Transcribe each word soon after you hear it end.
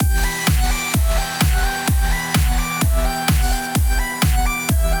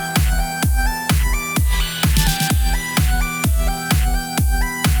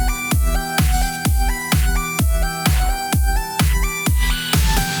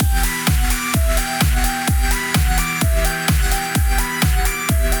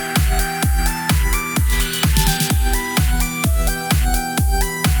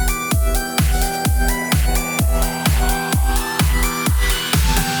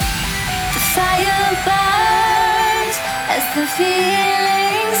the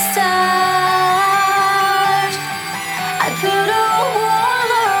feeling start. I put a wall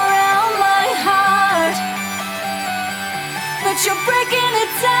around my heart, but you're breaking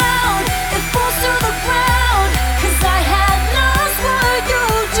it down. It falls to the ground, 'cause I had lost what you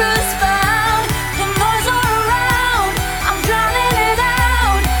just found. The noise all around, I'm drowning it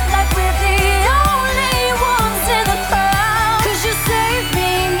out, like we're the only ones in the crowd. 'Cause you save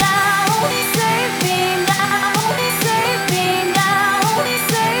me now, save me now, save me now,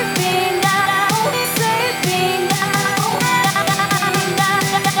 save me now, save me now.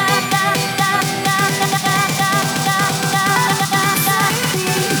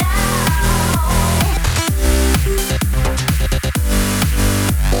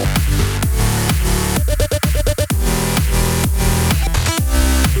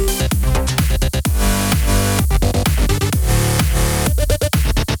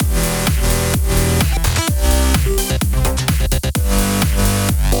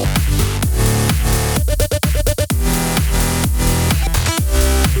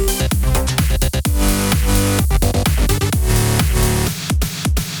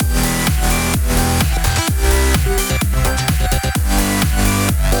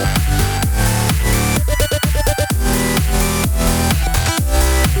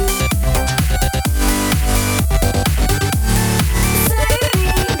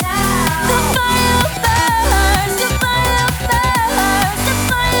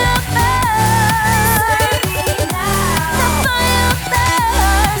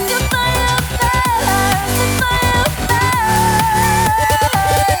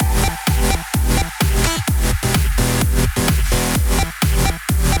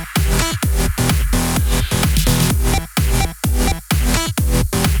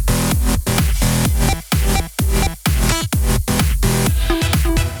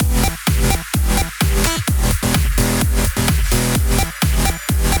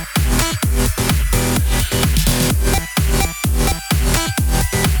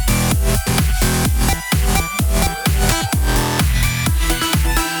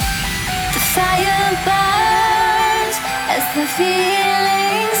 Fire burns as the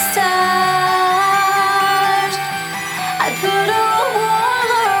feeling starts. I put a